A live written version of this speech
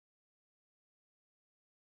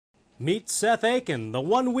Meet Seth Aiken, the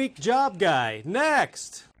one-week job guy,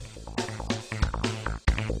 next.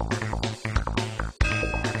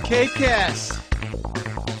 Cape Cast.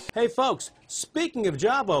 Hey folks, speaking of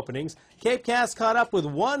job openings, Cape Cast caught up with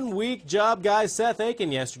one-week job guy Seth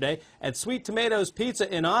Aiken yesterday at Sweet Tomatoes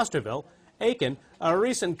Pizza in Osterville. Aiken, a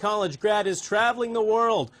recent college grad, is traveling the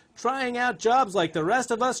world, trying out jobs like the rest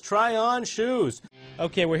of us try on shoes.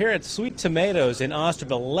 Okay, we're here at Sweet Tomatoes in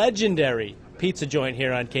Osterville, legendary pizza joint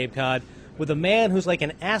here on Cape Cod, with a man who's like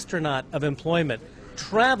an astronaut of employment,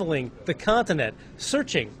 traveling the continent,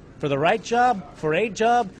 searching for the right job, for a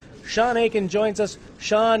job. Sean Aiken joins us.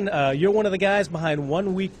 Sean, you're one of the guys behind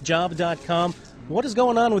oneweekjob.com. What is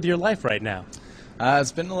going on with your life right now?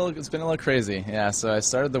 It's been a little crazy. Yeah, so I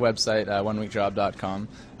started the website oneweekjob.com.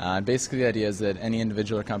 Basically, the idea is that any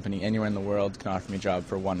individual or company anywhere in the world can offer me a job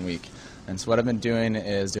for 1 week. And so what I've been doing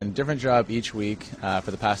is doing a different job each week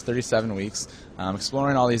for the past 37 weeks,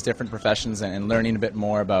 exploring all these different professions and learning a bit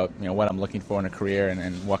more about what I'm looking for in a career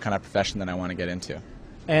and what kind of profession that I want to get into.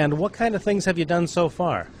 And what kind of things have you done so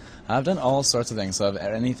far? I've done all sorts of things. So I've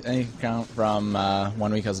any count from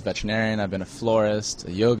 1 week I was a veterinarian, I've been a florist,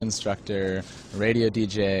 a yoga instructor, a radio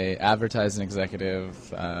DJ, advertising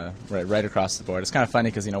executive, right across the board. It's kind of funny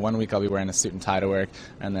because 1 week I'll be wearing a suit and tie to work,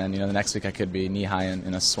 and then the next week I could be knee-high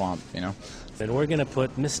in a swamp. And we're going to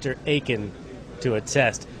put Mr. Aiken to a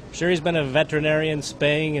test. I'm sure he's been a veterinarian,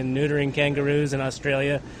 spaying and neutering kangaroos in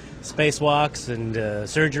Australia, spacewalks and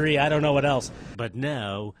surgery, I don't know what else. But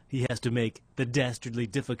now he has to make the dastardly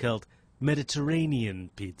difficult Mediterranean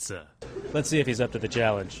pizza. Let's see if he's up to the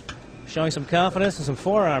challenge. Showing some confidence and some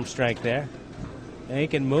forearm strength there.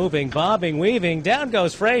 Aiken moving, bobbing, weaving. Down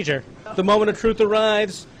goes Frazier. The moment of truth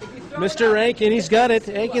arrives. Mr. Aiken, he's got it.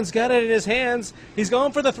 Aiken's got it in his hands. He's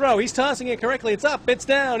going for the throw. He's tossing it correctly. It's up, it's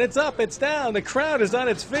down, it's up, it's down. The crowd is on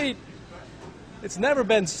its feet. It's never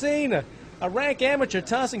been seen. A rank amateur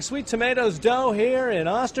tossing Sweet Tomatoes dough here in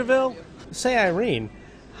Osterville. Say, Irene,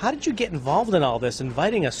 how did you get involved in all this,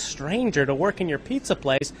 inviting a stranger to work in your pizza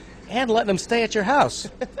place and letting him stay at your house?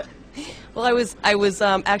 Well, I was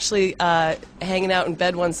actually hanging out in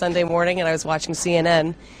bed one Sunday morning, and I was watching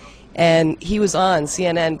CNN, and he was on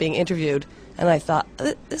CNN being interviewed, and I thought,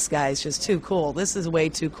 this guy's just too cool. This is way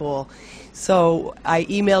too cool. So I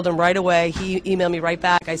emailed him right away. He emailed me right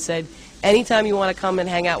back. I said, anytime you want to come and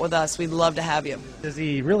hang out with us, we'd love to have you. Does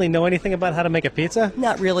he really know anything about how to make a pizza?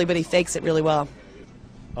 Not really, but he fakes it really well.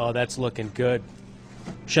 Oh, that's looking good.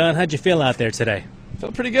 Sean, how'd you feel out there today?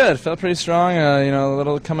 Felt pretty good. Felt pretty strong. A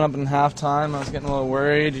little coming up in halftime. I was getting a little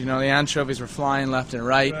worried. The anchovies were flying left and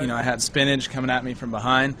right. I had spinach coming at me from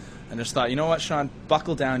behind. And just thought, you know what, Sean,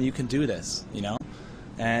 buckle down. You can do this.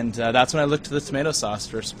 And that's when I looked to the tomato sauce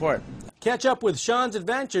for support. Catch up with Sean's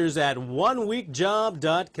adventures at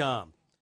oneweekjob.com.